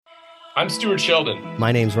I'm Stuart Sheldon.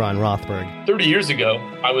 My name's Ron Rothberg. 30 years ago,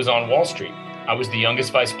 I was on Wall Street. I was the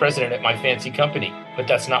youngest vice president at my fancy company, but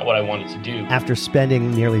that's not what I wanted to do. After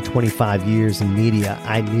spending nearly 25 years in media,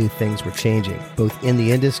 I knew things were changing, both in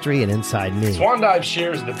the industry and inside me. Swan Dive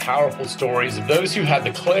shares the powerful stories of those who had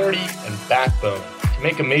the clarity and backbone to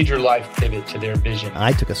make a major life pivot to their vision.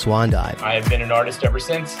 I took a swan dive. I have been an artist ever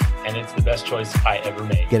since, and it's the best choice I ever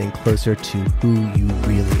made. Getting closer to who you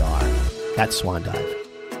really are. That's Swan Dive.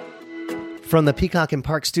 From the Peacock and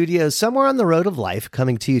Park Studios, somewhere on the road of life,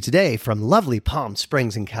 coming to you today from lovely Palm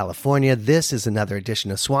Springs in California, this is another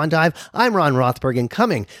edition of Swan Dive. I'm Ron Rothberg, and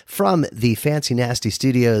coming from the Fancy Nasty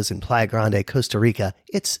Studios in Playa Grande, Costa Rica,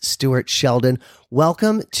 it's Stuart Sheldon.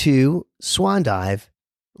 Welcome to Swan Dive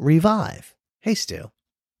Revive. Hey, Stu.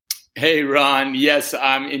 Hey, Ron. Yes,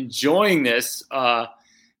 I'm enjoying this.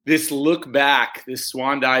 This look back, this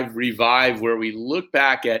Swan Dive Revive, where we look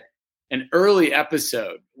back at an early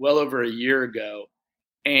episode well over a year ago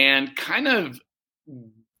and kind of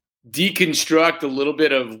deconstruct a little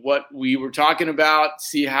bit of what we were talking about,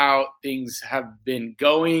 see how things have been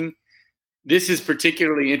going. This is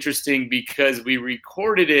particularly interesting because we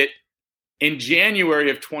recorded it in January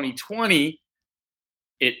of 2020.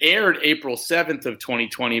 It aired April 7th of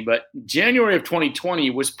 2020, but January of 2020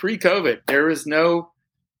 was pre-COVID. There was no,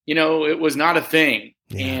 it was not a thing.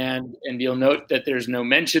 Yeah. And you'll note that there's no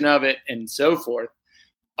mention of it and so forth.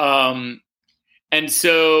 And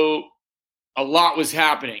so a lot was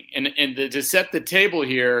happening. And to set the table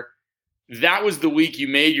here, that was the week you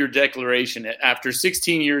made your declaration. After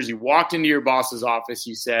 16 years, you walked into your boss's office.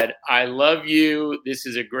 You said, I love you. This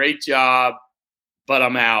is a great job, but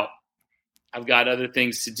I'm out. I've got other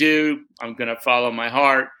things to do. I'm going to follow my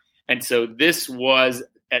heart. And so this was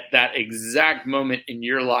at that exact moment in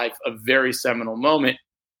your life, a very seminal moment,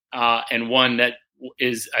 and one that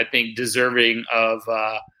is, I think, deserving of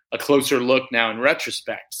a closer look now in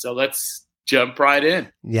retrospect. So let's jump right in.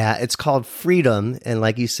 Yeah, it's called Freedom. And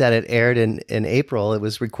like you said, it aired in April. It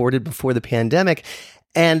was recorded before the pandemic.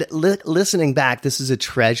 And listening back, this is a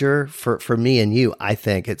treasure for me and you, I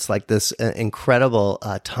think. It's like this incredible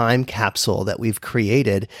time capsule that we've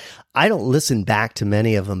created. I don't listen back to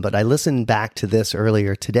many of them, but I listened back to this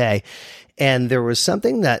earlier today. And there was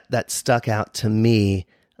something that stuck out to me,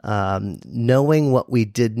 knowing what we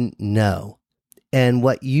didn't know. And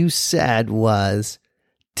what you said was,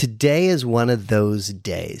 today is one of those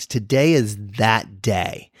days. Today is that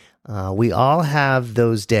day. We all have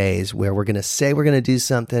those days where we're going to say we're going to do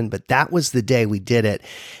something, but that was the day we did it.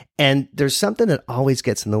 And there's something that always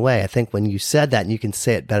gets in the way. I think when you said that, and you can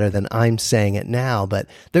say it better than I'm saying it now, but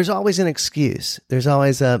there's always an excuse. There's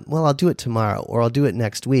always I'll do it tomorrow, or I'll do it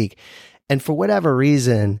next week. And for whatever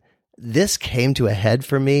reason, this came to a head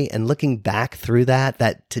for me. And looking back through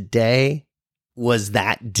that today was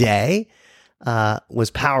that day,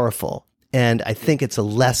 was powerful. And I think it's a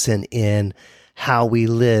lesson in how we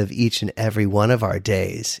live each and every one of our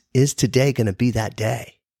days. Is today going to be that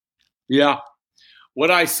day? Yeah. What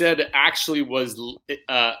I said actually was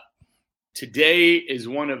today is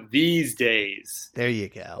one of these days. There you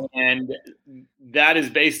go. And that is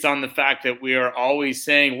based on the fact that we are always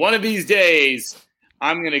saying, one of these days,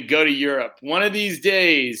 I'm going to go to Europe. One of these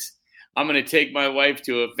days, I'm going to take my wife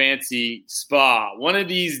to a fancy spa. One of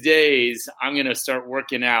these days, I'm going to start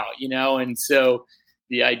working out, And so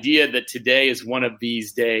the idea that today is one of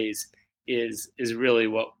these days is really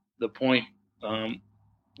what the point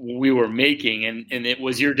we were making, and it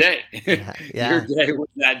was your day. Yeah. Your day was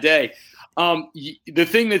that day. The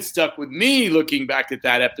thing that stuck with me looking back at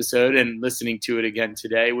that episode and listening to it again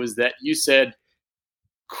today was that you said,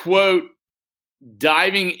 quote,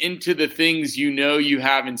 diving into the things you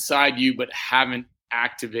have inside you but haven't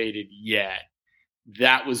activated yet.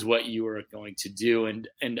 That was what you were going to do. And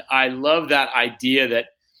I love that idea that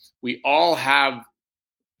we all have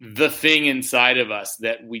the thing inside of us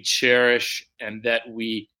that we cherish and that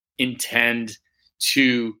we intend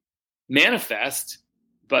to manifest,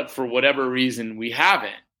 but for whatever reason we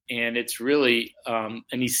haven't. And it's really an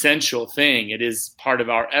essential thing. It is part of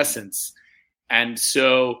our essence. And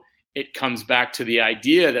so it comes back to the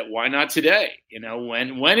idea that why not today?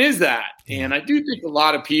 When is that? And I do think a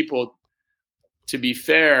lot of people, to be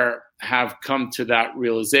fair, have come to that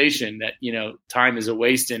realization that, time is a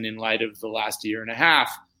wasting in light of the last year and a half.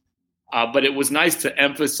 But it was nice to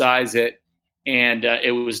emphasize it. And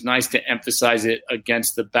it was nice to emphasize it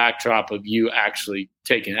against the backdrop of you actually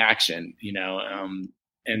taking action,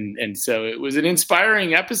 and so it was an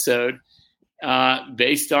inspiring episode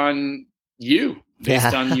based on you,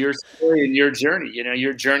 based on your story and your journey.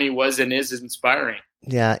 Your journey was and is inspiring.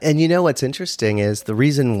 Yeah. And you know what's interesting is the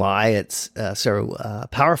reason why it's so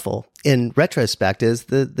powerful in retrospect is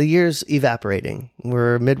the year's evaporating.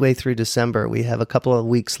 We're midway through December. We have a couple of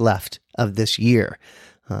weeks left of this year.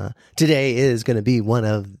 Today is going to be one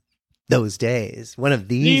of those days, one of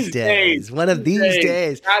these days, one of these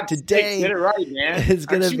days. Today, get it right, man. It's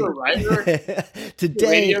going to be a writer?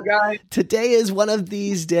 today. Radio guy? Today is one of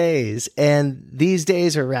these days, and these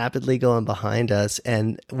days are rapidly going behind us.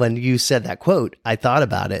 And when you said that quote, I thought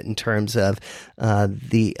about it in terms of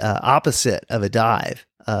the opposite of a dive,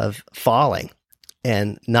 of falling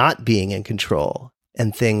and not being in control,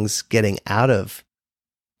 and things getting out of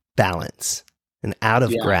balance and out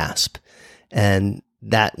of grasp. And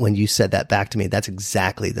that, when you said that back to me, that's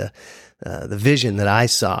exactly the vision that I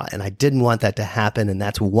saw, and I didn't want that to happen, and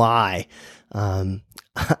that's why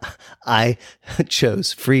I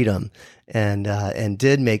chose freedom and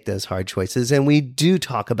did make those hard choices. And we do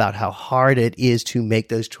talk about how hard it is to make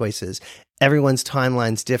those choices. Everyone's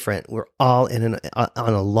timeline's different. We're all on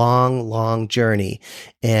a long, long journey,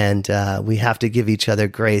 and we have to give each other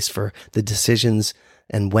grace for the decisions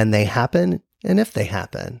and when they happen and if they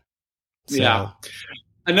happen. So. Yeah.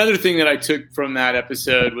 Another thing that I took from that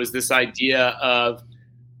episode was this idea of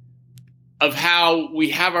how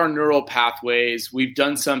we have our neural pathways. We've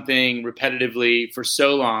done something repetitively for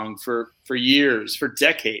so long, for years, for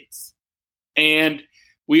decades. And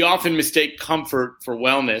we often mistake comfort for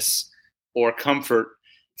wellness or comfort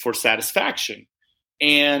for satisfaction.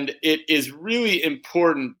 And it is really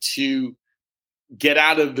important to get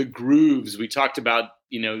out of the grooves. We talked about,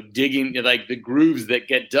 digging, like the grooves that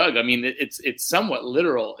get dug. I mean, it's somewhat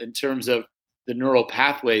literal in terms of the neural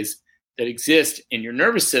pathways that exist in your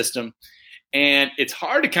nervous system. And it's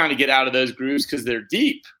hard to kind of get out of those grooves because they're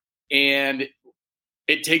deep, and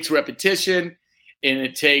it takes repetition, and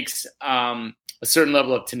it takes a certain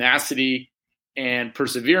level of tenacity and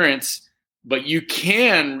perseverance, but you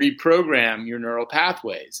can reprogram your neural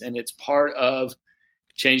pathways, and it's part of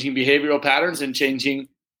changing behavioral patterns and changing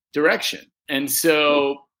direction. And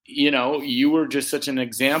so, you were just such an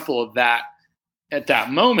example of that at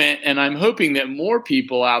that moment. And I'm hoping that more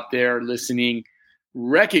people out there listening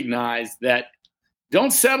recognize that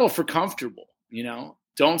don't settle for comfortable,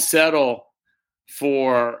 don't settle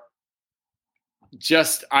for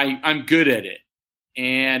just, I'm good at it.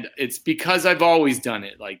 And it's because I've always done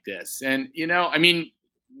it like this. And,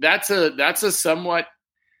 that's a somewhat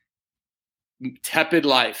tepid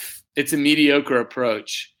life. It's a mediocre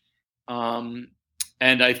approach.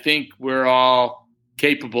 And I think we're all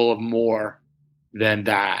capable of more than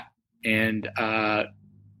that. And, right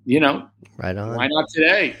on. Why not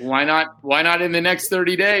today? Why not in the next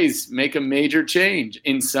 30 days, make a major change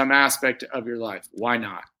in some aspect of your life? Why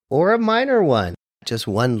not? Or a minor one. Just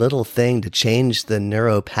one little thing to change the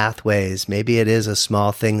neuro pathways. Maybe it is a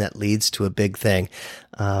small thing that leads to a big thing.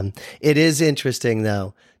 It is interesting,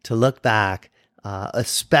 though, to look back,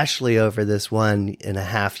 especially over this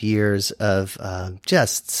 1.5 years of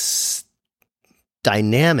just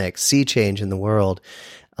dynamic sea change in the world,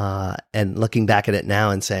 and looking back at it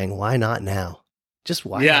now and saying, why not now? Just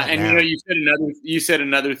why not now? Yeah, and you said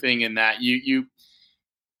another thing in that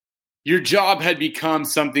your job had become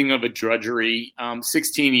something of a drudgery,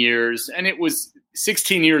 16 years, and it was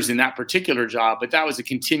 16 years in that particular job, but that was a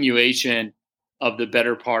continuation of the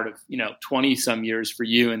better part of 20 some years for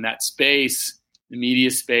you in that space, the media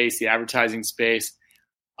space, the advertising space.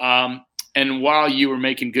 And while you were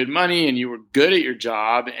making good money and you were good at your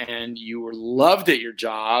job and you were loved at your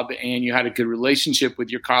job and you had a good relationship with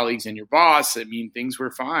your colleagues and your boss, I mean, things were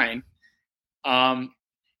fine.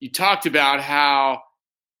 You talked about how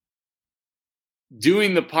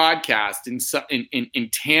doing the podcast in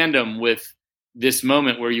tandem with this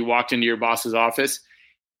moment where you walked into your boss's office,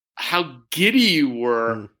 how giddy you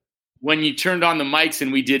were when you turned on the mics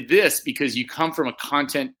and we did this, because you come from a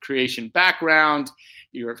content creation background.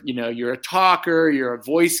 You're a talker, you're a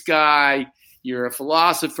voice guy, you're a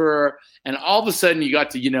philosopher, and all of a sudden you got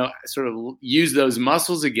to, sort of use those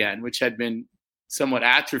muscles again, which had been somewhat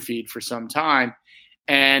atrophied for some time.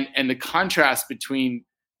 And the contrast between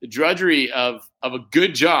the drudgery of a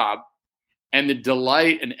good job and the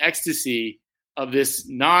delight and ecstasy of this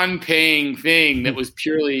non-paying thing that was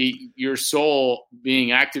purely your soul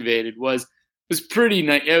being activated was pretty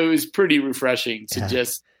nice. It was pretty refreshing to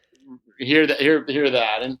just hear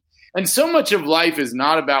that. And so much of life is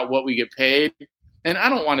not about what we get paid. And I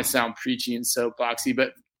don't want to sound preachy and soapboxy,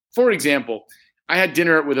 but for example, I had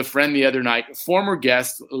dinner with a friend the other night, former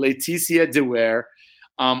guest Laetitia DeWare.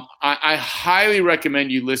 I highly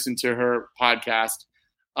recommend you listen to her podcast,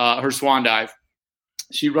 her Swan Dive.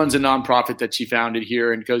 She runs a nonprofit that she founded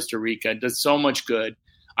here in Costa Rica and does so much good.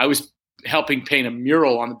 I was helping paint a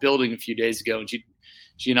mural on the building a few days ago, and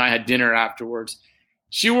she and I had dinner afterwards.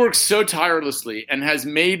 She works so tirelessly and has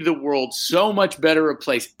made the world so much better a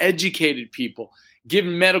place, educated people,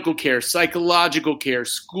 given medical care, psychological care,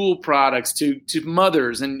 school products to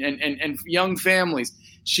mothers and young families.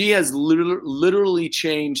 She has literally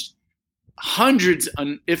changed hundreds,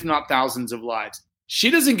 if not thousands of lives.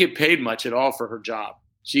 She doesn't get paid much at all for her job.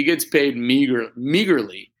 She gets paid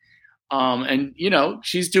meagerly. And,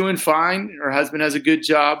 she's doing fine. Her husband has a good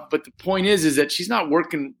job. But the point is that she's not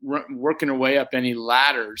working her way up any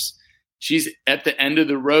ladders. She's at the end of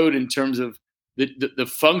the road in terms of the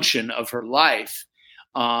function of her life.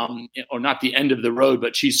 Or not the end of the road,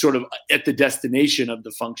 but she's sort of at the destination of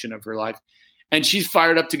the function of her life. And she's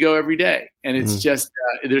fired up to go every day. And it's just,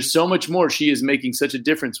 there's so much more. She is making such a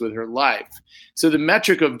difference with her life. So the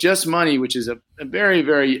metric of just money, which is a very,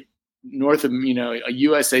 very north of, a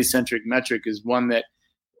USA centric metric, is one that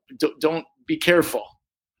don't be careful.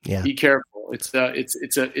 Yeah. Be careful. It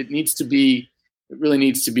really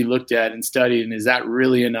needs to be looked at and studied. And is that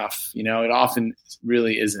really enough? It often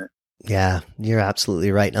really isn't. Yeah, you're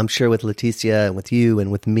absolutely right. I'm sure with Leticia and with you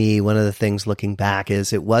and with me, one of the things looking back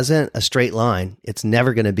is it wasn't a straight line. It's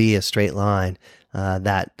never going to be a straight line.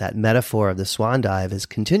 That metaphor of the swan dive is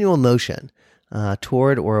continual motion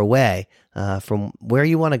toward or away from where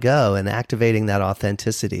you want to go and activating that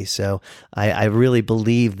authenticity. So I really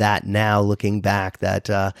believe that now looking back that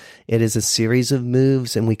it is a series of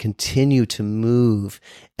moves and we continue to move,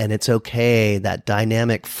 and it's okay. That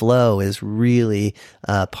dynamic flow is really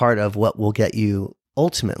part of what will get you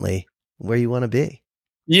ultimately where you want to be.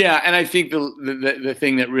 Yeah. And I think the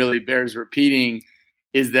thing that really bears repeating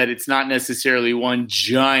is that it's not necessarily one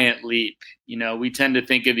giant leap. We tend to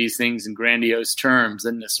think of these things in grandiose terms.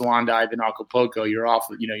 And the swan dive in Acapulco, you're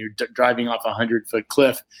driving off a 100-foot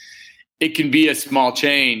cliff. It can be a small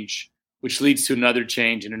change, which leads to another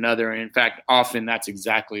change and another. And in fact, often that's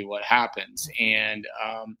exactly what happens. And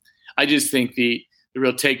I just think the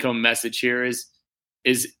real take-home message here is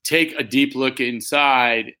take a deep look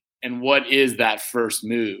inside. And what is that first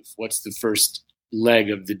move? What's the first leg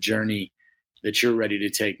of the journey that you're ready to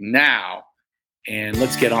take now? And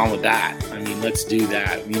let's get on with that. Let's do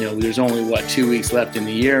that. There's only 2 weeks left in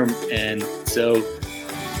the year. And so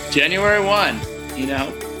January 1,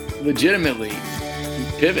 legitimately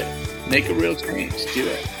pivot, make a real change, do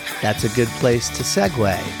it. That's a good place to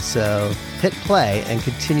segue. So hit play and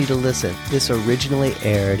continue to listen. This originally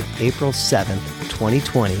aired April 7th,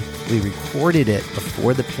 2020. We recorded it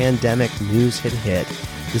before the pandemic news had hit.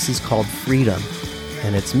 This is called Freedom.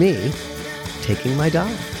 And it's me taking my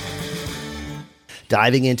dive.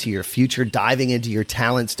 Diving into your future, diving into your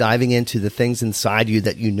talents, diving into the things inside you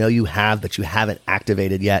that you have but you haven't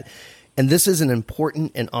activated yet. And this is an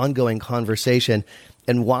important and ongoing conversation.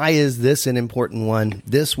 And why is this an important one?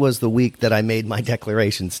 This was the week that I made my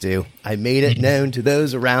declaration, Stu. I made it known to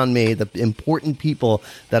those around me, the important people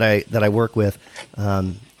that I work with,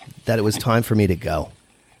 that it was time for me to go.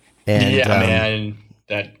 And man.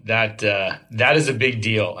 That is a big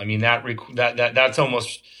deal.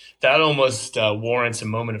 That almost warrants a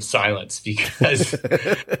moment of silence because,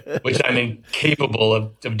 which I'm incapable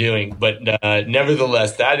of doing. But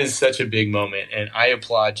nevertheless, that is such a big moment, and I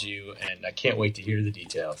applaud you, and I can't wait to hear the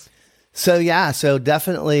details. So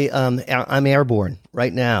definitely, I'm airborne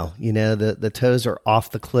right now. The toes are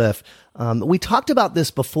off the cliff. We talked about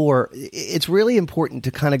this before. It's really important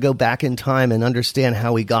to kind of go back in time and understand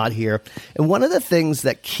how we got here. And one of the things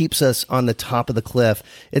that keeps us on the top of the cliff,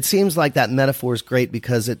 it seems like that metaphor is great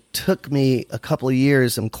because it took me a couple of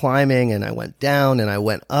years of climbing, and I went down and I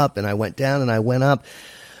went up and I went down and I went up.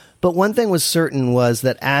 But one thing was certain was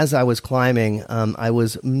that as I was climbing, I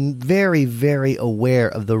was very, very aware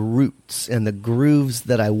of the roots and the grooves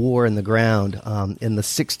that I wore in the ground in the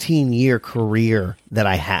 16-year career that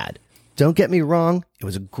I had. Don't get me wrong. It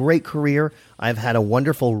was a great career. I've had a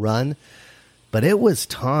wonderful run. But it was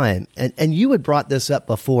time. And you had brought this up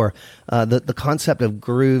before, the concept of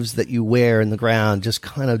grooves that you wear in the ground, just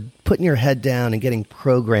kind of putting your head down and getting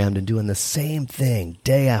programmed and doing the same thing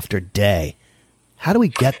day after day. How do we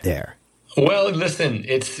get there? Well, listen,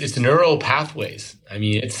 it's neural pathways.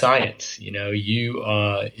 It's science.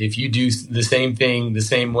 If you do the same thing the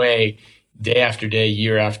same way day after day,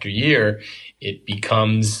 year after year, it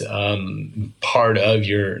becomes part of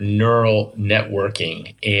your neural networking,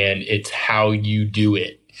 and it's how you do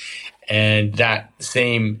it. And that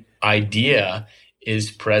same idea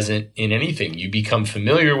is present in anything. You become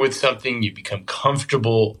familiar with something, you become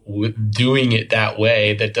comfortable with doing it that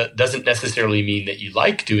way. That doesn't necessarily mean that you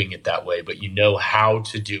like doing it that way, but you know how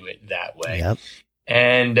to do it that way. Yep.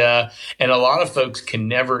 And a lot of folks can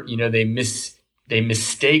never, they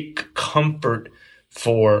mistake comfort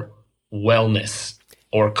for wellness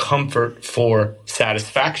or comfort for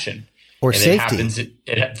satisfaction. Or and safety.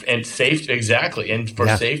 And safety, exactly. And for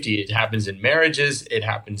safety, it happens in marriages, it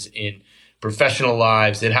happens in professional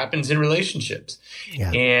lives, it happens in relationships.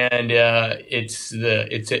 Yeah. And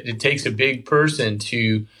it takes a big person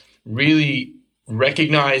to really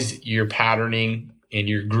recognize your patterning and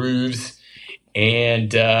your grooves,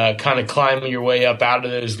 and kind of climb your way up out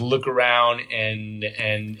of those, look around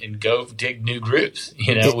and go dig new grooves,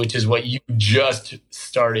 which is what you just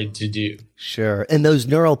started to do. Sure. And those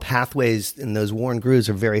neural pathways and those worn grooves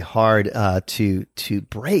are very hard to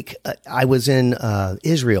break. I was in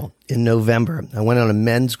Israel in November. I went on a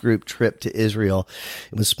men's group trip to Israel.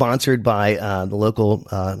 It was sponsored by the local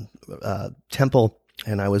temple,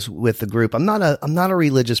 and I was with the group. I'm not a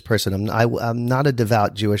religious person. I'm not a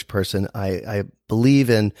devout Jewish person. I believe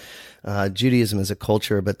in Judaism as a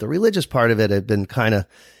culture, but the religious part of it had been kind of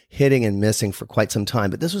hitting and missing for quite some time.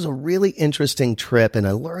 But this was a really interesting trip, and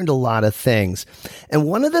I learned a lot of things. And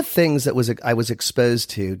one of the things that I was exposed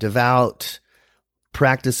to, devout,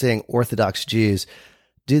 practicing Orthodox Jews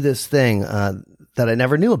do this thing that I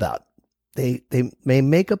never knew about. They may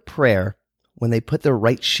make a prayer when they put their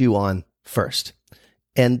right shoe on first.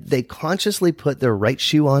 And they consciously put their right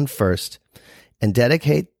shoe on first and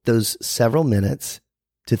dedicate those several minutes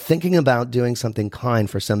to thinking about doing something kind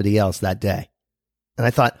for somebody else that day. And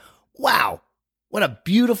I thought, wow, what a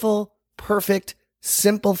beautiful, perfect,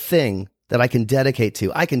 simple thing that I can dedicate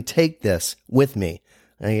to. I can take this with me.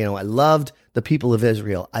 And, I loved the people of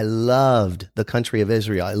Israel. I loved the country of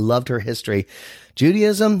Israel. I loved her history.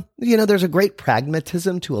 Judaism, there's a great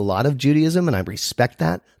pragmatism to a lot of Judaism, and I respect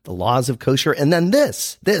that. The laws of kosher. And then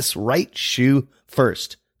this right shoe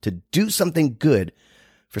first to do something good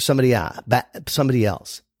for somebody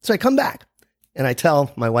else. So I come back and I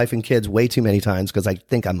tell my wife and kids way too many times because I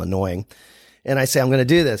think I'm annoying. And I say, I'm going to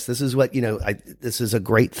do this. This is what, this is a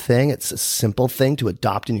great thing. It's a simple thing to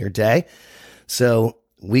adopt in your day. So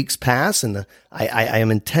weeks pass, and I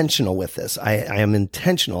am intentional with this. I am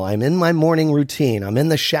intentional. I'm in my morning routine. I'm in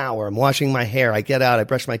the shower. I'm washing my hair. I get out. I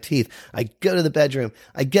brush my teeth. I go to the bedroom.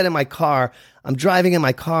 I get in my car. I'm driving in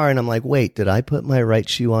my car, and I'm like, wait, did I put my right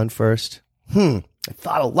shoe on first? I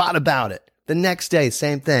thought a lot about it. The next day,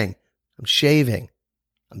 same thing. I'm shaving.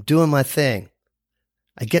 I'm doing my thing.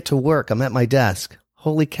 I get to work. I'm at my desk.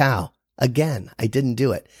 Holy cow. Again, I didn't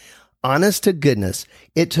do it. Honest to goodness,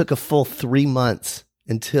 it took a full 3 months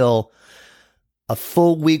until a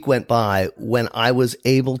full week went by when I was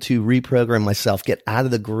able to reprogram myself, get out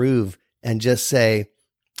of the groove, and just say,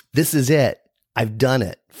 this is it. I've done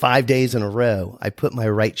it 5 days in a row. I put my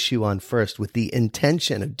right shoe on first with the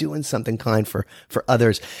intention of doing something kind for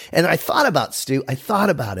others. And I thought about, Stu, I thought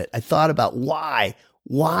about it. I thought about why.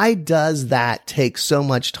 Why does that take so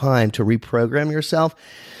much time to reprogram yourself?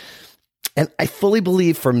 And I fully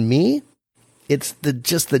believe for me, it's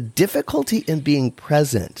just the difficulty in being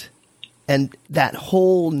present and that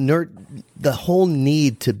the whole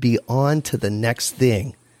need to be on to the next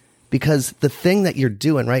thing. Because the thing that you're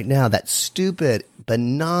doing right now, that stupid,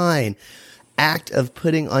 benign act of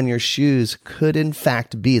putting on your shoes could in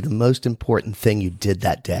fact be the most important thing you did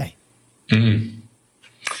that day. Mm-hmm.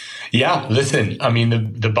 Yeah, listen, I mean,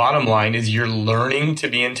 the bottom line is you're learning to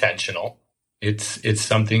be intentional. It's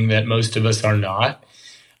something that most of us are not.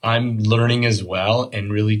 I'm learning as well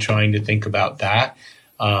and really trying to think about that.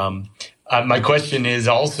 My question is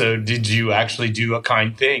also, did you actually do a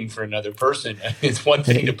kind thing for another person? It's one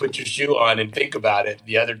thing to put your shoe on and think about it.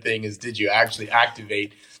 The other thing is, did you actually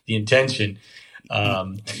activate the intention?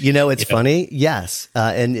 It's funny. Yes.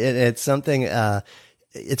 And it's something,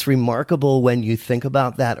 it's remarkable when you think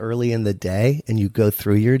about that early in the day and you go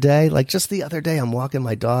through your day. Like just the other day, I'm walking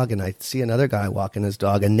my dog and I see another guy walking his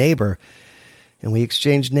dog, a neighbor, and we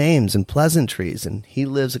exchanged names and pleasantries, and he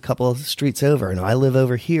lives a couple of streets over and I live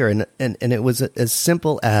over here. And it was as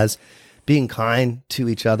simple as being kind to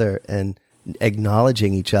each other and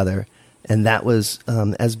acknowledging each other. And that was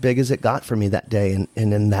as big as it got for me that day.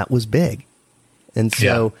 And that was big. And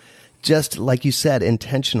so just like you said,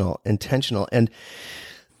 intentional. And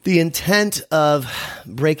the intent of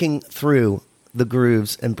breaking through the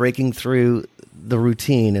grooves and breaking through the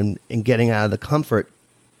routine and getting out of the comfort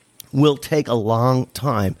will take a long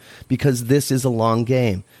time because this is a long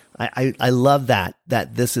game. I love that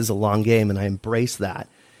this is a long game, and I embrace that.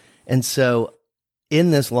 And so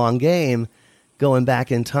in this long game going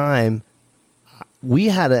back in time, we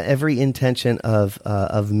had every intention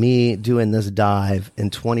of me doing this dive in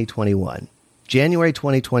 2021. January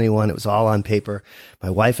 2021, it was all on paper. My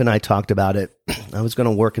wife and I talked about it. I was going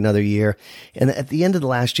to work another year. And at the end of the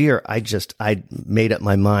last year, I made up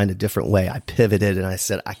my mind a different way. I pivoted and I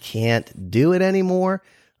said, I can't do it anymore.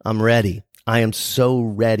 I'm ready. I am so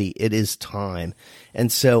ready. It is time.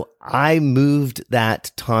 And so I moved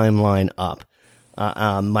that timeline up.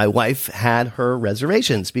 My wife had her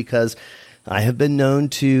reservations because I have been known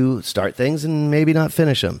to start things and maybe not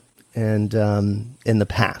finish them. And in the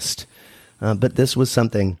past. But this was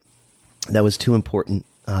something that was too important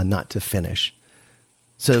not to finish.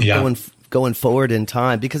 So going forward in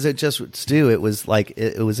time, because it just, Stu, it was like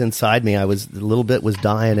it was inside me. A little bit was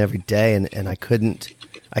dying every day, and I couldn't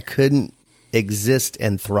exist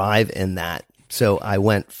and thrive in that. So I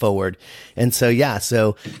went forward, and so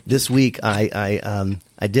so this week I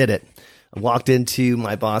did it. I walked into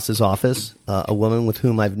my boss's office, a woman with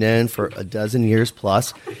whom I've known for a dozen years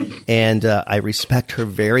plus, and I respect her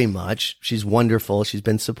very much. She's wonderful. She's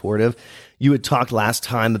been supportive. You had talked last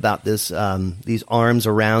time about this, these arms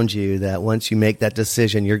around you, that once you make that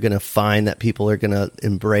decision, you're going to find that people are going to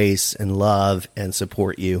embrace and love and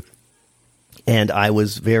support you. And I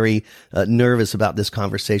was very nervous about this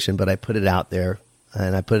conversation, but I put it out there,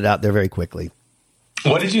 and I put it out there very quickly.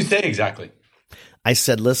 What did you say exactly? I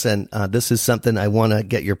said, listen, this is something I want to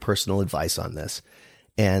get your personal advice on this.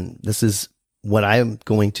 And this is what I am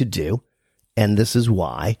going to do. And this is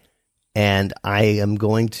why. And I am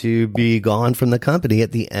going to be gone from the company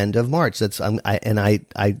at the end of March.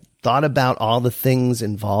 I thought about all the things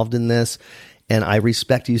involved in this. And I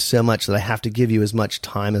respect you so much that I have to give you as much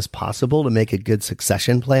time as possible to make a good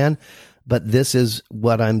succession plan. But this is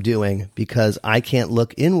what I'm doing because I can't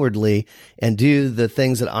look inwardly and do the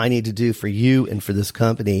things that I need to do for you and for this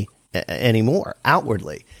company anymore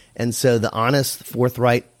outwardly. And so the honest,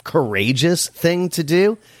 forthright, courageous thing to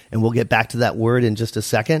do, and we'll get back to that word in just a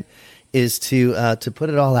second, is to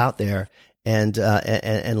put it all out there and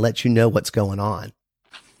let you know what's going on.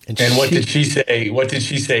 And what did she say? What did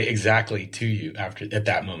she say exactly to you at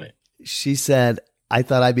that moment? She said, "I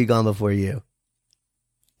thought I'd be gone before you."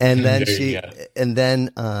 And then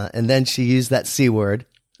she used that C word,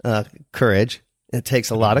 courage. It takes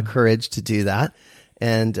a lot of courage to do that.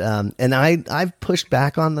 And I've pushed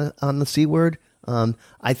back on the C word.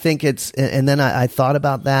 I think and then I thought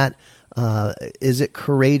about that. Is it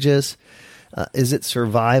courageous? Is it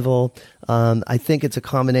survival? I think it's a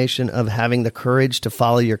combination of having the courage to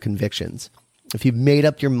follow your convictions. If you've made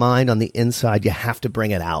up your mind on the inside, you have to bring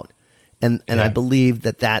it out. And I believe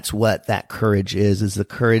that that's what that courage is the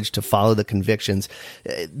courage to follow the convictions.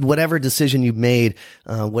 Whatever decision you've made,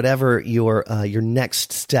 whatever your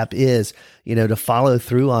next step is, to follow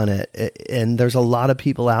through on it. And there's a lot of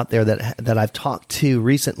people out there that I've talked to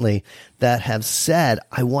recently that have said,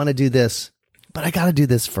 I want to do this, but I got to do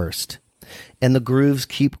this first. And the grooves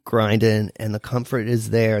keep grinding and the comfort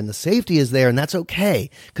is there and the safety is there. And that's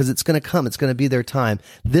okay because it's going to come. It's going to be their time.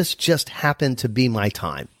 This just happened to be my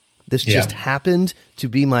time. This just happened to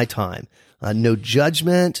be my time. No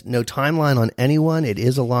judgment, no timeline on anyone. It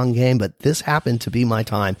is a long game, but this happened to be my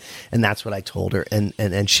time. And that's what I told her.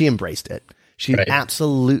 And she embraced it. She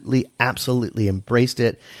absolutely embraced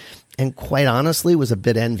it. And quite honestly, was a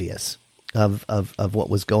bit envious of what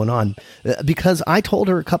was going on because I told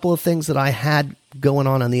her a couple of things that I had going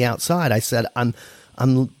on the outside. I said, I'm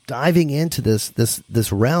diving into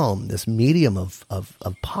this realm, this medium of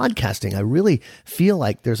podcasting. I really feel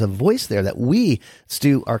like there's a voice there that we,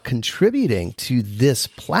 Stu, are contributing to this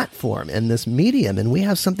platform and this medium, and we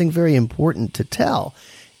have something very important to tell.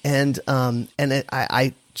 And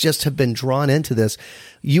I just have been drawn into this.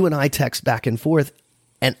 You and I text back and forth,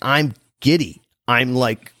 and I'm giddy. I'm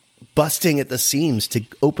like busting at the seams to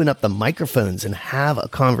open up the microphones and have a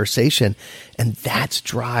conversation. And that's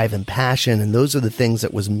drive and passion. And those are the things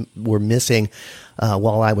that were missing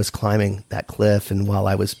while I was climbing that cliff and while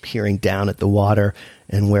I was peering down at the water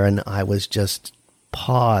and when I was just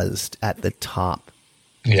paused at the top.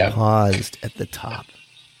 Yeah. Paused at the top.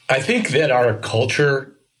 I think that our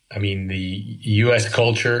culture, the U.S.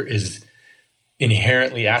 culture is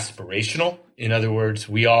inherently aspirational. In other words,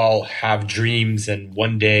 we all have dreams and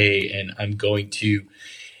one day, and I'm going to,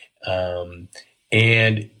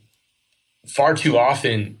 and far too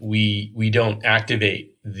often we don't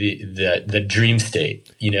activate the dream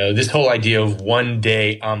state. This whole idea of one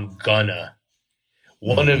day I'm gonna,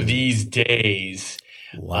 one of these days.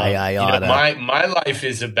 Why I oughta. My life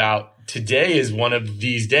is about today is one of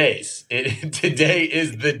these days. Today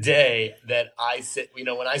is the day that I said.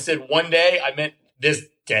 When I said one day, I meant this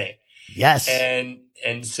day. Yes.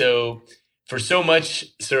 And so for so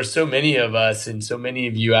many of us and so many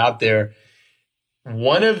of you out there,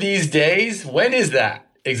 one of these days, when is that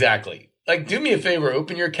exactly? Like, do me a favor,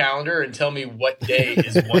 open your calendar and tell me what day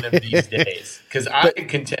is one of these days. Because I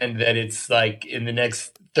contend that it's like in the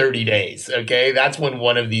next 30 days. Okay. That's when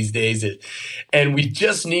one of these days is. And we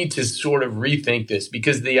just need to sort of rethink this,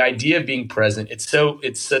 because the idea of being present, it's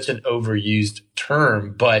such an overused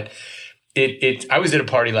term, but I was at a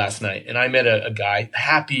party last night and I met a guy,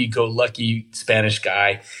 happy-go-lucky Spanish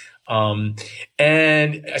guy.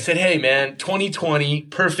 And I said, hey man, 2020,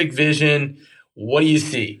 perfect vision. What do you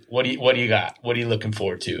see? What do you got? What are you looking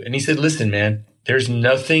forward to? And he said, listen, man, there's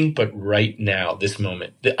nothing but right now, this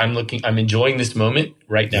moment. I'm enjoying this moment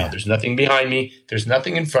right now. Yeah. There's nothing behind me. There's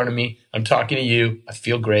nothing in front of me. I'm talking to you. I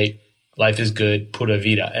feel great. Life is good. Pura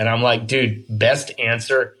vida. And I'm like, dude, best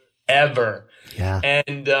answer ever. Yeah.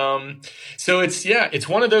 And so it's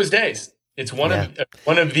one of those days. It's one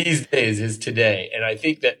of these days is today. And I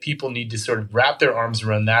think that people need to sort of wrap their arms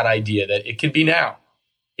around that idea that it can be now.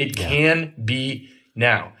 It can be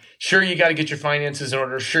now. Sure, you got to get your finances in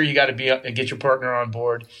order. Sure, you got to get your partner on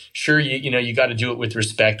board. Sure, you got to do it with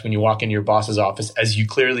respect when you walk into your boss's office, as you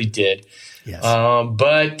clearly did. Yes.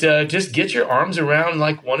 But just get your arms around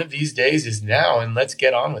like one of these days is now, and let's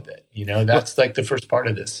get on with it. That's like the first part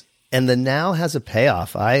of this. And the now has a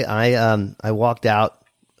payoff. I walked out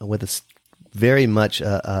with very much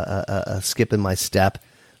a skip in my step.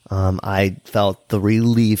 I felt the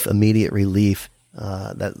immediate relief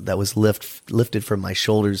that was lifted from my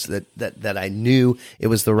shoulders. That I knew it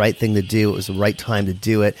was the right thing to do. It was the right time to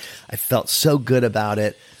do it. I felt so good about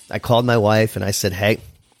it. I called my wife and I said, "Hey,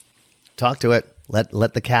 talk to it.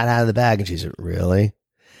 Let the cat out of the bag." And she said, "Really?"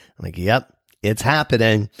 I'm like, "Yep. It's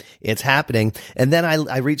happening. It's happening." And then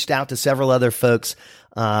I reached out to several other folks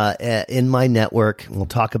in my network. And we'll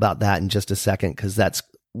talk about that in just a second, because that's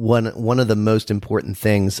one of the most important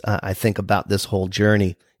things I think about this whole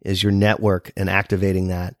journey is your network and activating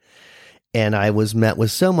that. And I was met with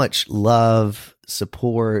so much love,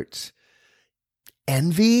 support,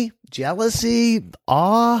 envy, jealousy,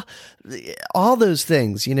 awe, all those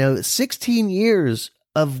things. 16 years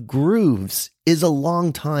of grooves is a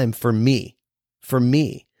long time for me.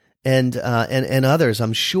 And others,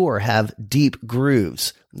 I'm sure, have deep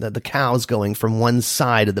grooves. The cow's going from one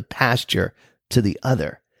side of the pasture to the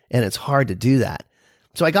other, and it's hard to do that.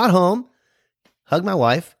 So I got home, hugged my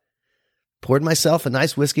wife, poured myself a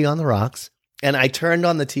nice whiskey on the rocks, and I turned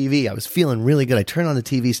on the TV. I was feeling really good. I turned on the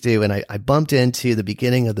TV, Stu, and I bumped into the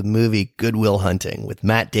beginning of the movie Good Will Hunting with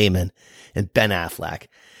Matt Damon and Ben Affleck.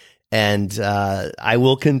 And I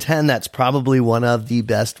will contend that's probably one of the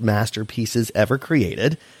best masterpieces ever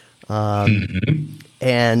created.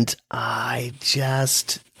 And I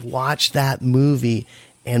just watched that movie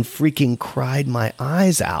and freaking cried my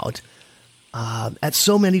eyes out at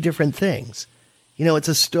so many different things. It's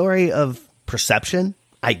a story of perception,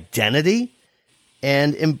 identity,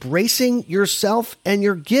 and embracing yourself and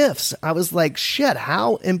your gifts. I was like, shit,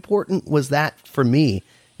 how important was that for me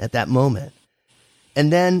at that moment?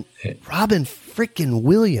 And then Robin freaking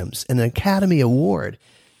Williams, an Academy Award,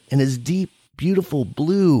 and his deep, beautiful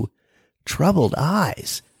blue, troubled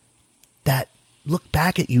eyes that look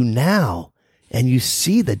back at you now and you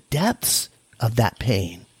see the depths of that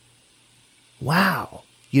pain. Wow.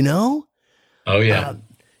 Oh, yeah.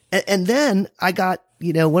 And then I got,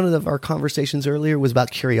 one of our conversations earlier was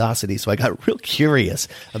about curiosity. So I got real curious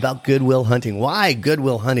about Good Will Hunting. Why Good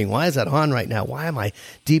Will Hunting? Why is that on right now? Why am I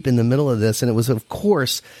deep in the middle of this? And it was, of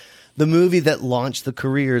course, the movie that launched the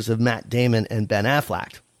careers of Matt Damon and Ben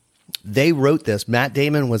Affleck. They wrote this. Matt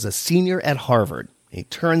Damon was a senior at Harvard. He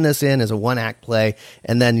turned this in as a one-act play,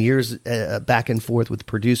 and then years back and forth with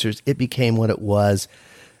producers, it became what it was.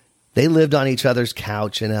 They lived on each other's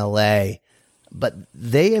couch in L.A., but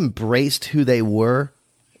they embraced who they were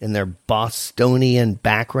in their Bostonian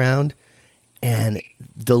background and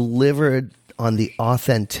delivered on the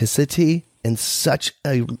authenticity in such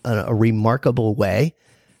a remarkable way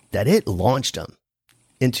that it launched them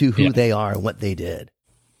into who they are and what they did.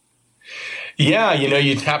 Yeah,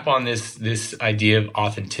 you tap on this idea of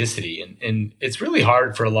authenticity, and it's really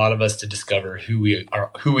hard for a lot of us to discover who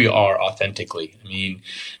we are authentically. I mean,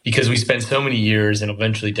 because we spend so many years and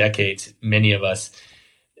eventually decades, many of us,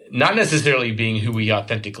 not necessarily being who we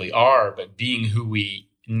authentically are, but being who we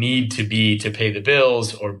need to be to pay the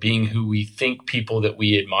bills, or being who we think people that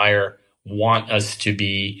we admire want us to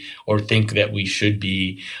be or think that we should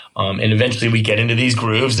be. And eventually we get into these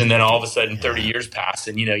grooves, and then all of a sudden 30 years pass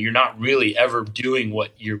and, you're not really ever doing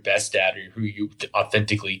what you're best at or who you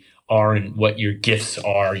authentically are and what your gifts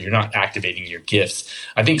are. You're not activating your gifts.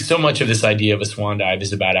 I think so much of this idea of a swan dive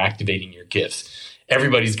is about activating your gifts.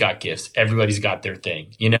 Everybody's got gifts. Everybody's got their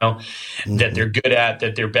thing, that they're good at,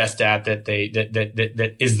 that they're best at,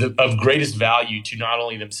 that is of greatest value to not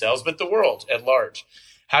only themselves, but the world at large.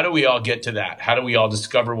 How do we all get to that? How do we all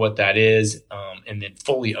discover what that is, and then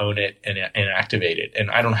fully own it and activate it? And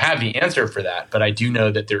I don't have the answer for that, but I do know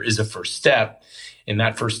that there is a first step, and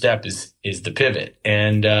that first step is the pivot.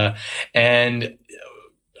 And I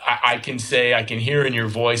can say, I can hear in your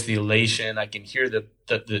voice the elation. I can hear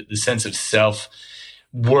the sense of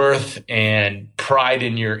self-worth and pride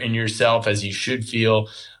in yourself, as you should feel.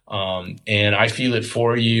 And I feel it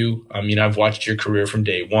for you. I mean, I've watched your career from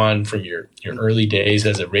day one, from your early days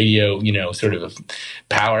as a radio, sort of a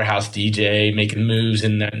powerhouse DJ, making moves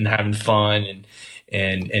and having fun,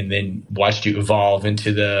 and then watched you evolve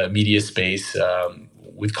into the media space,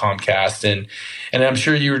 with Comcast. And I'm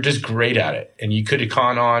sure you were just great at it, and you could have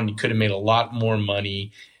gone on, you could have made a lot more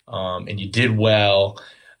money, and you did well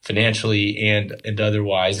financially and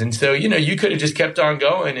otherwise. And so, you could have just kept on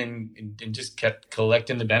going and just kept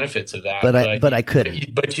collecting the benefits of that. But I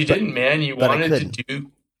couldn't. But you didn't, man. You wanted to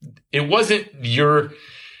do, it wasn't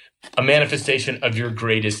a manifestation of your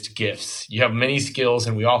greatest gifts. You have many skills,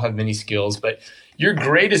 and we all have many skills, but your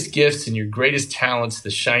greatest gifts and your greatest talents,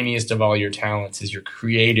 the shiniest of all your talents, is your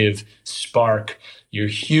creative spark, your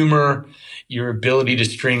humor, your ability to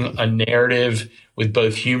string a narrative with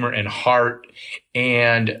both humor and heart,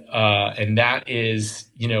 and that is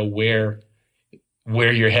where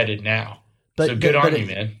you're headed now. So good on you,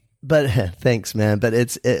 man. But thanks, man.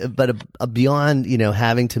 But beyond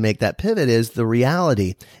having to make that pivot is the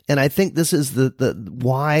reality, and I think this is the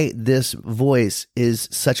why this voice is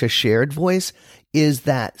such a shared voice, is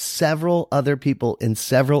that several other people in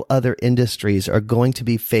several other industries are going to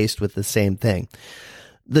be faced with the same thing.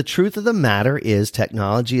 The truth of the matter is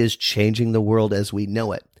technology is changing the world as we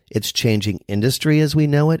know it. It's changing industry as we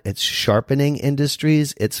know it. It's sharpening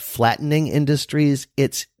industries. It's flattening industries.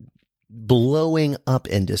 It's blowing up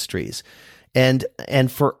industries. And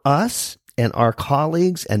for us and our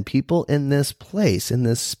colleagues and people in this place, in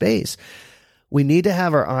this space, we need to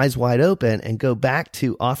have our eyes wide open and go back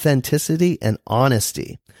to authenticity and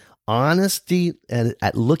honesty. Honesty and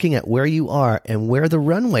at looking at where you are and where the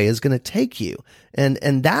runway is going to take you. And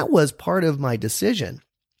that was part of my decision,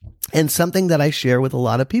 and something that I share with a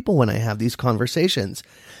lot of people when I have these conversations.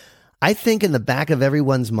 I think in the back of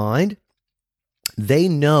everyone's mind, they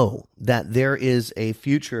know that there is a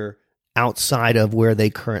future outside of where they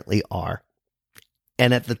currently are.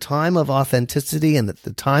 And at the time of authenticity and at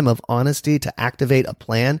the time of honesty, to activate a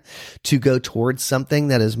plan to go towards something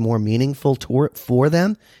that is more meaningful for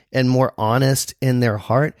them and more honest in their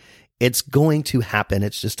heart, it's going to happen.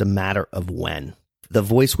 It's just a matter of when. The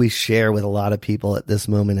voice we share with a lot of people at this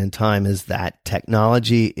moment in time is that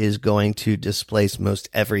technology is going to displace most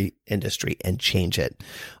every industry and change it.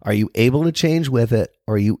 Are you able to change with it?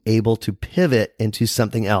 Or are you able to pivot into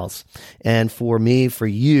something else? And for me, for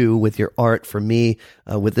you, with your art, for me,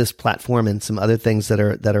 with this platform and some other things that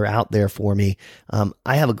are out there for me,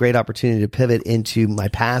 I have a great opportunity to pivot into my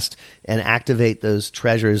past and activate those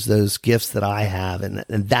treasures, those gifts that I have, and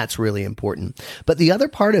that's really important. But the other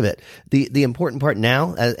part of it, the important part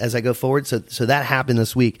now, as I go forward, so that happened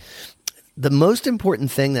this week. The most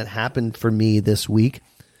important thing that happened for me this week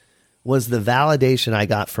was the validation I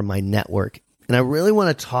got from my network. And I really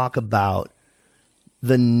want to talk about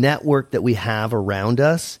the network that we have around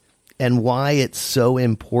us and why it's so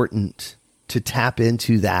important to tap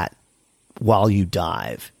into that while you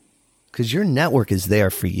dive, because your network is there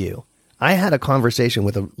for you. I had a conversation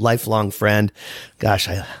with a lifelong friend. Gosh,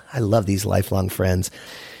 I love these lifelong friends.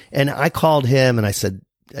 And I called him and I said,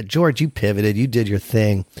 George, you pivoted. You did your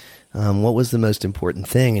thing. What was the most important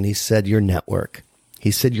thing? And he said, your network. He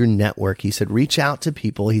said, your network. He said, reach out to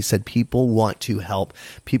people. He said, people want to help.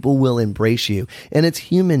 People will embrace you. And it's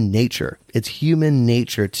human nature. It's human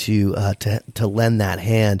nature to lend that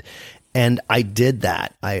hand. And I did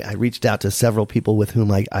that. I reached out to several people with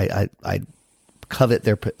whom I covet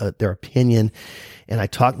their opinion, and I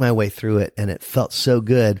talked my way through it, and it felt so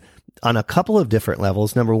good on a couple of different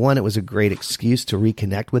levels. Number one, it was a great excuse to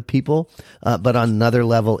reconnect with people. But on another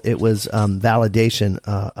level, it was validation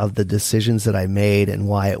of the decisions that I made and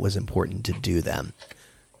why it was important to do them.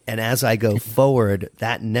 And as I go forward,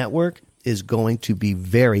 that network is going to be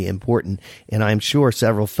very important. And I'm sure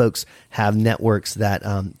several folks have networks that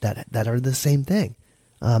are the same thing.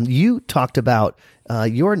 You talked about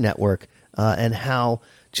your network and how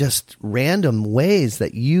just random ways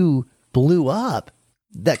that you blew up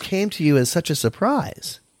that came to you as such a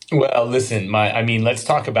surprise. Well, listen, let's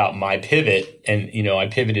talk about my pivot. And, I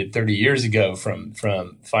pivoted 30 years ago from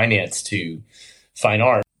finance to fine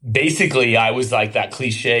art. Basically, I was like that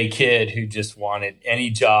cliche kid who just wanted any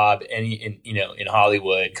job, in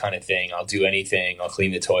Hollywood kind of thing. I'll do anything. I'll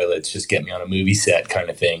clean the toilets. Just get me on a movie set kind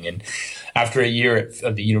of thing. And after a year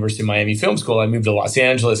of the University of Miami Film School, I moved to Los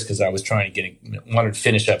Angeles because I was trying to wanted to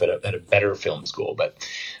finish up at a better film school. But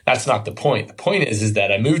that's not the point. The point is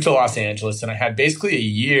that I moved to Los Angeles and I had basically a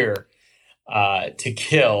year to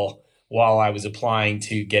kill while I was applying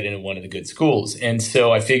to get into one of the good schools. And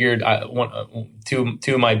so I figured two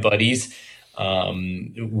of my buddies had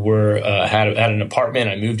an apartment.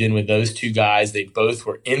 I moved in with those two guys. They both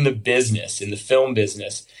were in the film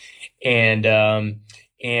business. And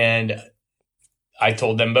I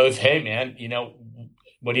told them both, hey, man,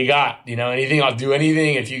 what do you got? Anything, I'll do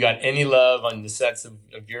anything. If you got any love on the sets of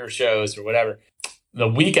your shows or whatever. The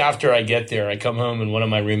week after I get there, I come home and one of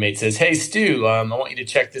my roommates says, hey, Stu, I want you to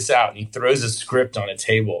check this out. And he throws a script on a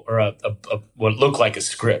table, or what looked like a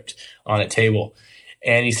script on a table.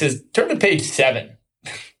 And he says, turn to page 7.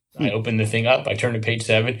 I open the thing up. I turn to page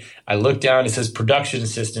 7. I look down. It says production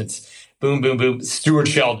assistants. Boom, boom, boom. Stuart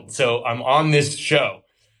Sheldon. So I'm on this show.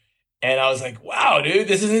 And I was like, wow, dude,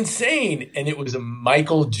 this is insane. And it was a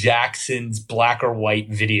Michael Jackson's black or white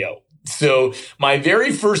video. So my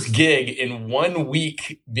very first gig in 1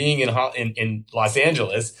 week being in Los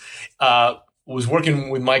Angeles was working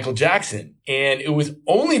with Michael Jackson. And it was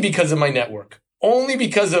only because of my network, only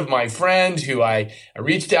because of my friend who I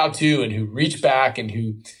reached out to and who reached back and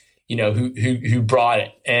who brought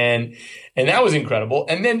it. And that was incredible.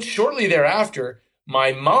 And then shortly thereafter,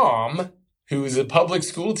 my mom, who was a public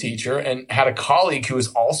school teacher and had a colleague who was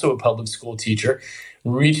also a public school teacher,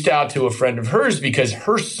 reached out to a friend of hers because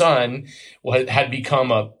her son had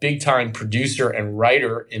become a big-time producer and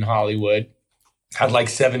writer in Hollywood, had like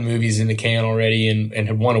 7 movies in the can already and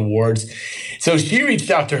had won awards. So she reached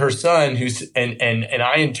out to her son, and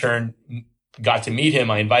I in turn got to meet him.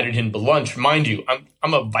 I invited him to lunch. Mind you,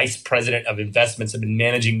 I'm a vice president of investments. I've been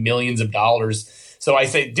managing millions of dollars. So I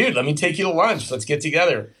say, dude, let me take you to lunch. Let's get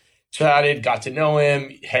together. Chatted, got to know him.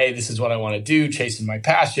 Hey, this is what I want to do, chasing my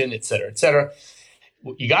passion, et cetera, et cetera.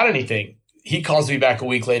 You got anything? He calls me back a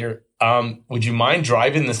week later. Would you mind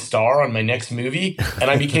driving the star on my next movie? And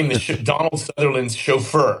I became Donald Sutherland's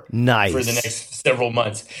chauffeur. Nice. For the next several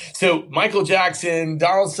months. So Michael Jackson,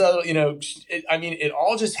 Donald Sutherland, it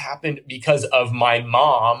all just happened because of my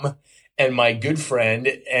mom and my good friend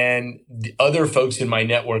and the other folks in my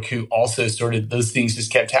network who also those things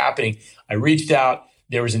just kept happening. I reached out.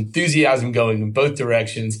 There was enthusiasm going in both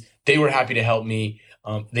directions. They were happy to help me.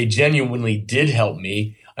 They genuinely did help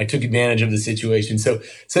me. I took advantage of the situation. So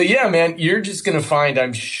yeah, man, you're just going to find,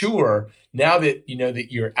 I'm sure, now that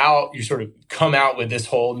that you're out, you sort of come out with this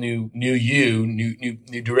whole new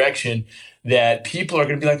direction, that people are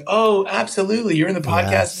going to be like, oh, absolutely, you're in the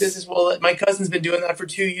podcast business. Well, my cousin's been doing that for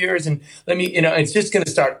 2 years, and let me, it's just going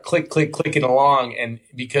to start clicking along. And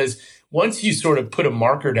because once you sort of put a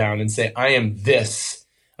marker down and say, I'm this,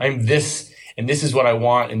 and this is what I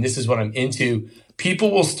want, and this is what I'm into,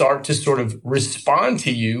 people will start to sort of respond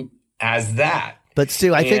to you as that. But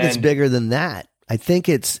Stu, I think it's bigger than that. I think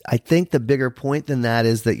the bigger point than that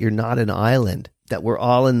is that you're not an island, that we're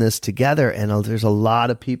all in this together. And there's a lot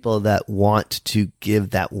of people that want to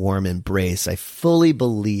give that warm embrace. I fully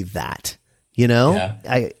believe that, Yeah.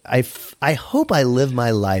 I hope I live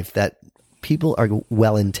my life that people are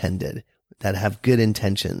well-intended, that have good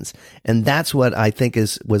intentions. And that's what I think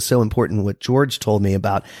was so important. What George told me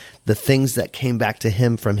about the things that came back to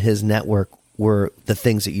him from his network were the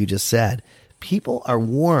things that you just said. People are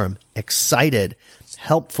warm, excited,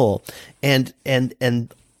 helpful, and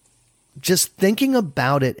just thinking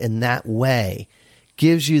about it in that way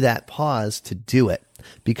gives you that pause to do it,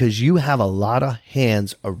 because you have a lot of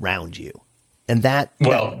hands around you. And that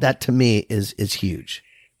to me is huge.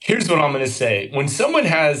 Here's what I'm going to say. When someone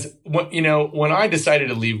when I decided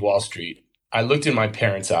to leave Wall Street, I looked in my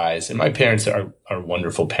parents' eyes, and my parents are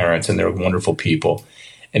wonderful parents, and they're wonderful people.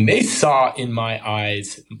 And they saw in my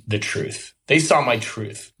eyes the truth. They saw my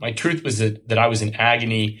truth. My truth was that I was in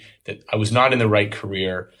agony, that I was not in the right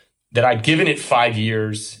career, that I'd given it 5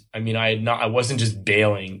 years. I wasn't just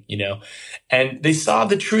bailing, and they saw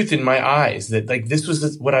the truth in my eyes, that like, this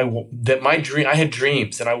was my dream. I had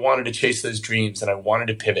dreams, and I wanted to chase those dreams, and I wanted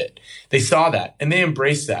to pivot. They saw that, and they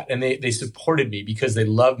embraced that, and they supported me because they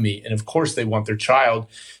love me. And of course they want their child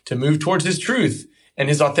to move towards his truth and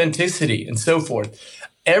his authenticity and so forth.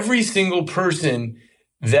 Every single person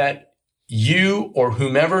that you or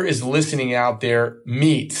whomever is listening out there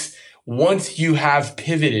meets, once you have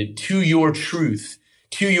pivoted to your truth,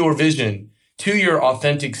 to your vision, to your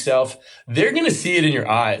authentic self, they're going to see it in your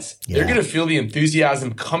eyes. Yeah. They're going to feel the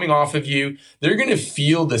enthusiasm coming off of you. They're going to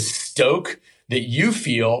feel the stoke that you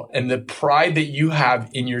feel and the pride that you have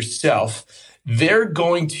in yourself. They're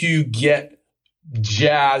going to get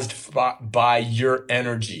jazzed by your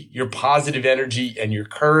energy, your positive energy and your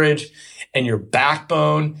courage and your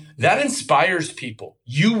backbone. That inspires people.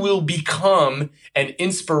 You will become an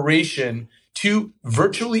inspiration to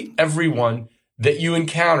virtually everyone that you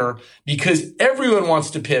encounter, because everyone wants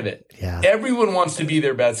to pivot. Yeah. Everyone wants to be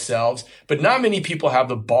their best selves, but not many people have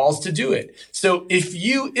the balls to do it. So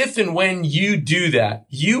if and when you do that,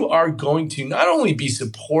 you are going to not only be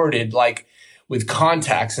supported like with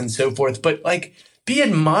contacts and so forth, but like be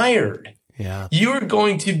admired. Yeah. You're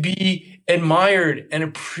going to be admired and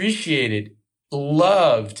appreciated,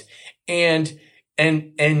 loved, and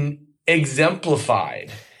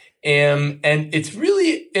exemplified. And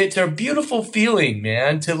it's a beautiful feeling,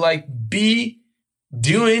 man, to like be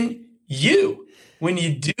doing you. When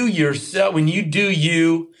you do yourself, when you do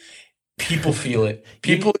you, people feel it,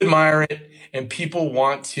 people admire it, and people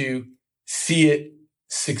want to see it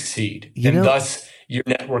succeed. Thus your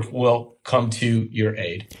network will come to your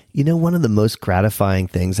aid. You know, one of the most gratifying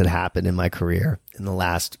things that happened in my career in the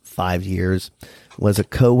last 5 years was a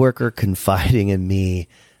coworker confiding in me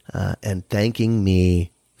and thanking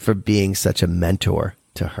me for being such a mentor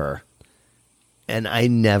to her. And I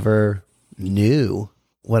never knew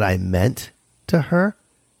what I meant to her.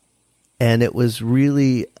 And it was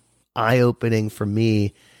really eye-opening for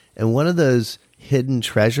me. And one of those hidden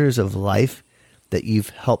treasures of life that you've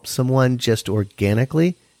helped someone just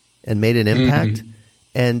organically and made an impact.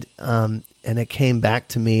 Mm-hmm. And it came back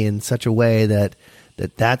to me in such a way that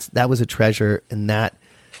was a treasure, and that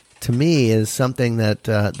to me is something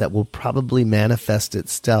that will probably manifest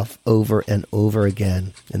itself over and over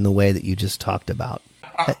again in the way that you just talked about.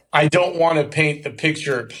 I don't want to paint the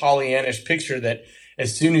picture, Pollyannish picture, that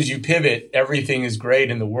as soon as you pivot, everything is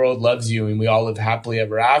great and the world loves you and we all live happily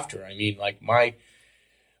ever after. I mean, like my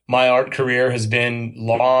art career has been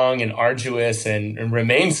long and arduous and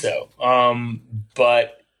remains so.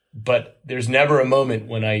 But there's never a moment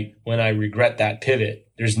when I regret that pivot.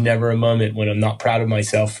 There's never a moment when I'm not proud of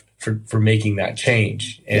myself for making that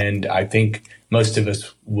change. And I think most of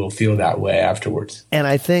us will feel that way afterwards. And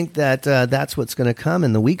I think that that's what's going to come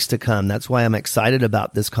in the weeks to come. That's why I'm excited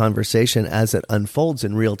about this conversation as it unfolds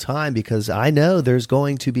in real time, because I know there's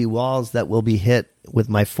going to be walls that will be hit with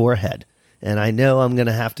my forehead. And I know I'm going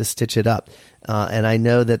to have to stitch it up. And I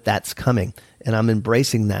know that that's coming. And I'm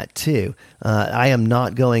embracing that too. I am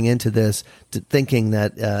not going into this thinking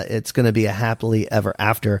that it's going to be a happily ever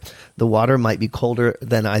after. The water might be colder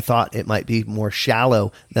than I thought. It might be more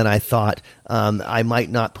shallow than I thought. I might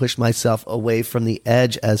not push myself away from the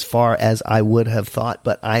edge as far as I would have thought,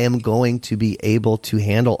 but I am going to be able to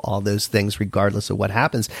handle all those things regardless of what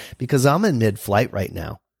happens, because I'm in mid-flight right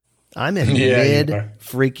now. I'm in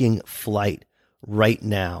mid-freaking flight right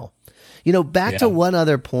now. You know, back to one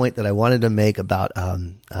other point that I wanted to make about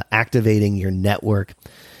activating your network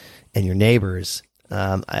and your neighbors.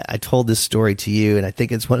 I told this story to you, and I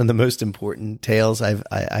think it's one of the most important tales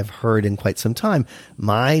I've heard in quite some time.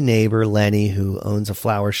 My neighbor, Lenny, who owns a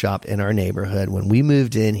flower shop in our neighborhood, when we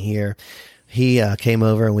moved in here, he came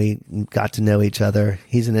over and we got to know each other.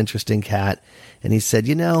 He's an interesting cat. And he said,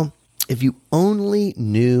 you know, if you only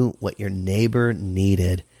knew what your neighbor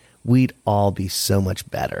needed, we'd all be so much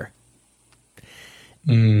better.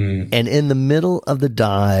 And in the middle of the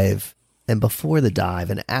dive, and before the dive,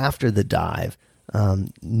 and after the dive,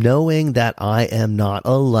 knowing that I am not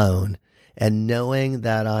alone, and knowing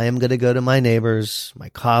that I am going to go to my neighbors, my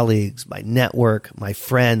colleagues, my network, my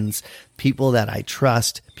friends, people that I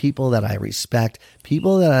trust, people that I respect,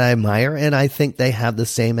 people that I admire, and I think they have the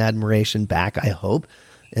same admiration back, I hope,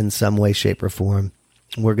 in some way, shape, or form.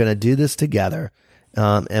 We're going to do this together,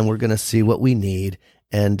 and we're going to see what we need.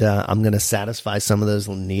 And I'm going to satisfy some of those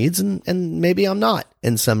needs, and maybe I'm not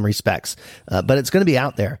in some respects. But it's going to be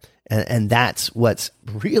out there. And that's what's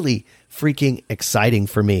really freaking exciting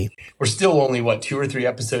for me. We're still only, 2 or 3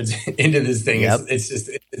 episodes into this thing. Yep.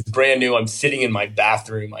 It's brand new. I'm sitting in my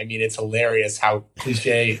bathroom. I mean, it's hilarious how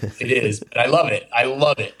cliche it is, but I love it. I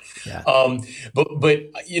love it. Yeah.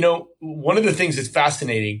 But you know, one of the things that's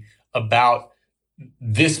fascinating about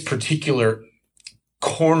this particular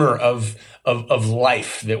corner of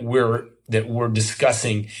life that we're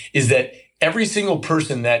discussing is that every single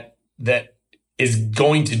person that is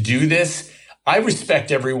going to do this, I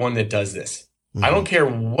respect everyone that does this. Mm-hmm. I don't care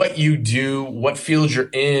what you do, what field you're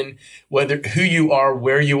in, who you are,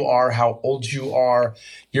 where you are, how old you are,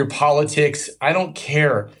 your politics. I don't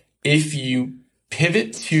care if you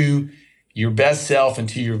pivot to your best self and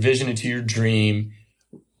to your vision and to your dream.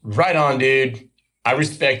 Right on, dude. I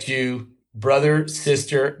respect you. Brother,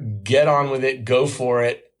 sister, get on with it. Go for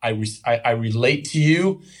it. I relate to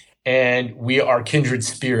you, and we are kindred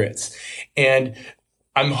spirits. And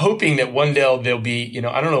I'm hoping that one day there'll be,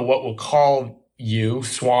 I don't know what we'll call you,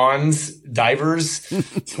 swans, divers,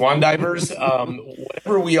 swan divers,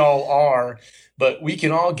 whatever we all are, but we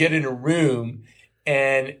can all get in a room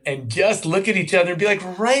and just look at each other and be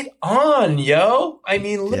like, right on, yo. I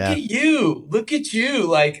mean, look at you,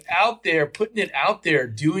 like out there, putting it out there,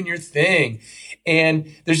 doing your thing.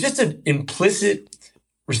 And there's just an implicit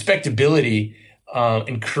respectability,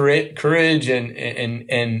 and courage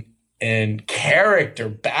and character,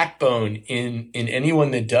 backbone in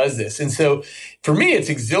anyone that does this. And so for me, it's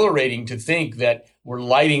exhilarating to think that we're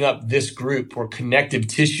lighting up this group or connective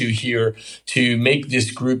tissue here to make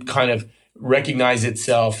this group kind of recognize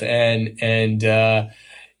itself, and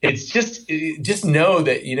it's just know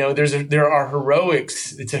that there are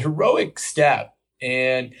heroics. It's a heroic step,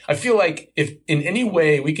 and I feel like if in any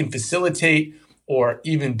way we can facilitate or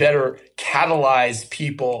even better catalyze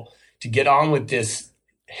people to get on with this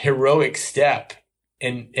heroic step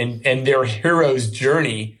and their hero's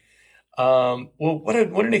journey, well, what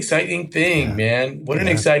an exciting thing, man! What an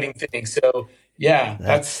exciting thing. So. Yeah,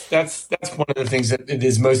 that's one of the things that it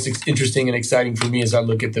is most interesting and exciting for me as I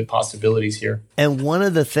look at the possibilities here. And one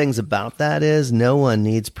of the things about that is no one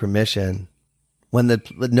needs permission.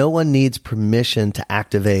 No one needs permission to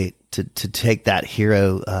activate, to take that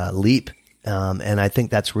hero leap. And I think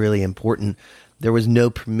that's really important. There was no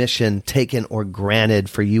permission taken or granted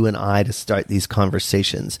for you and I to start these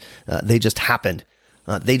conversations. They just happened.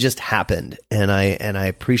 And I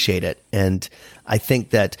appreciate it. And I think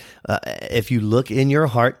that if you look in your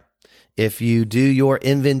heart, if you do your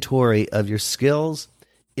inventory of your skills,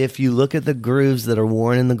 if you look at the grooves that are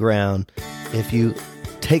worn in the ground, if you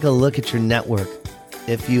take a look at your network,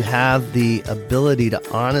 if you have the ability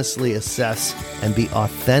to honestly assess and be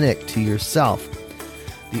authentic to yourself,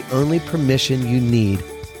 the only permission you need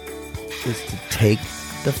is to take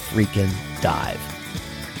the freaking dive.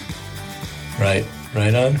 Right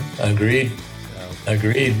on. Agreed.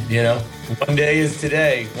 One day is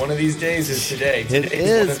today. One of these days is today. It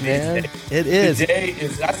is, man. It is. Today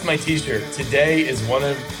is, that's my t-shirt. Today is one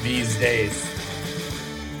of these days.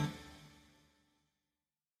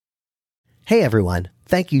 Hey, everyone.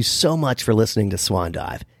 Thank you so much for listening to Swan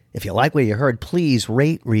Dive. If you like what you heard, please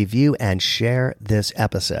rate, review, and share this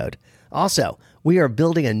episode. Also, we are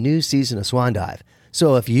building a new season of Swan Dive.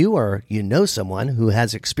 So if you or you know someone who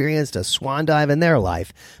has experienced a swan dive in their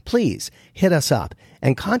life, please hit us up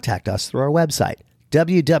and contact us through our website,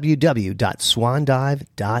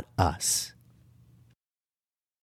 www.swandive.us.